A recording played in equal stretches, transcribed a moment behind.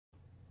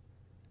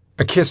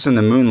A kiss in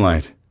the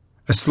moonlight,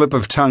 a slip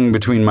of tongue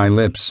between my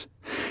lips,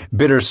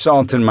 bitter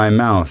salt in my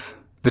mouth,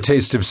 the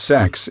taste of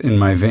sex in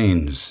my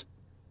veins.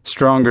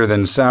 Stronger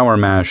than sour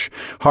mash,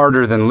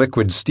 harder than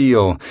liquid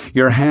steel,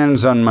 your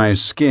hands on my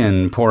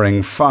skin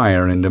pouring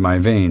fire into my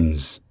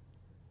veins.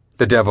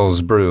 The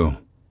devil's brew.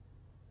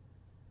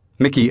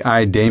 Mickey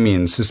eyed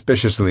Damien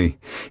suspiciously.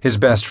 His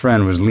best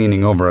friend was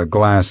leaning over a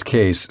glass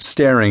case,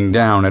 staring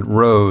down at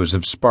rows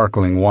of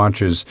sparkling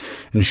watches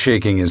and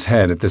shaking his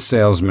head at the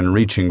salesman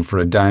reaching for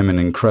a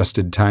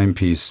diamond-encrusted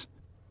timepiece.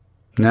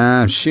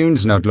 "Nah,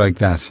 shoon's not like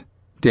that,"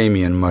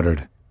 Damien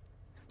muttered.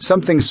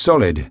 "Something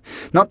solid,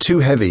 not too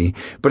heavy,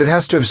 but it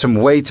has to have some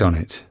weight on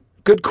it.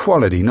 Good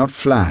quality, not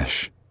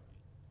flash."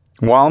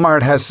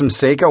 "Walmart has some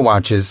Seiko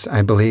watches,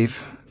 I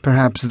believe.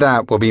 Perhaps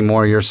that will be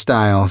more your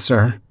style,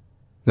 sir,"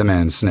 the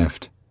man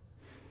sniffed.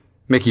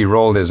 Mickey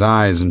rolled his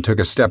eyes and took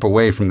a step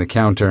away from the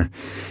counter.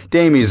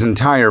 Damie's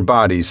entire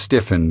body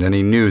stiffened, and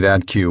he knew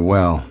that cue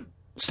well.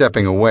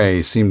 Stepping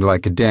away seemed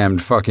like a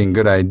damned fucking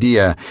good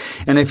idea,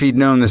 and if he'd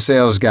known the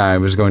sales guy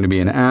was going to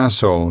be an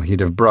asshole, he'd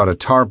have brought a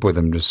tarp with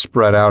him to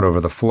spread out over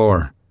the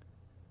floor.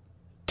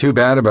 "Too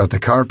bad about the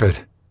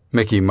carpet,"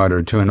 Mickey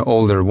muttered to an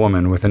older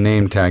woman with a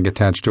name tag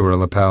attached to her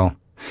lapel.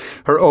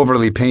 Her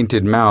overly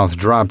painted mouth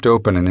dropped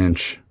open an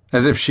inch,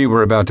 as if she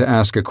were about to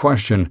ask a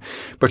question,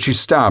 but she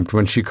stopped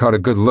when she caught a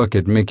good look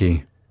at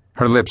Mickey.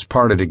 Her lips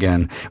parted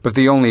again, but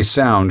the only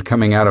sound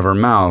coming out of her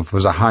mouth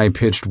was a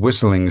high-pitched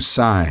whistling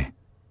sigh.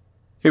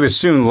 It was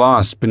soon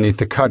lost beneath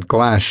the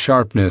cut-glass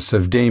sharpness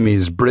of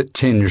Damie's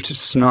Brit-tinged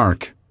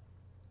snark.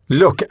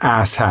 "Look,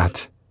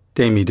 asshat!"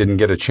 Damie didn't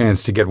get a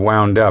chance to get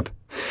wound up.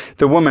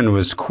 The woman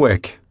was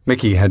quick.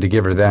 Mickey had to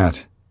give her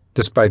that.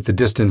 Despite the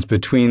distance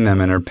between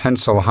them and her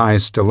pencil-high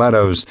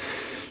stilettos,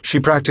 she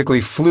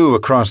practically flew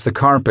across the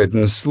carpet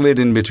and slid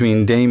in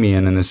between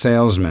Damien and the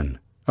salesman,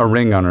 a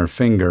ring on her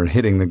finger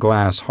hitting the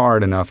glass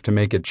hard enough to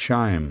make it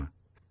chime.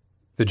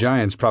 The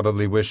Giants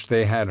probably wished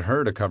they had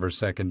her to cover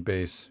second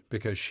base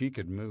because she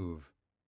could move.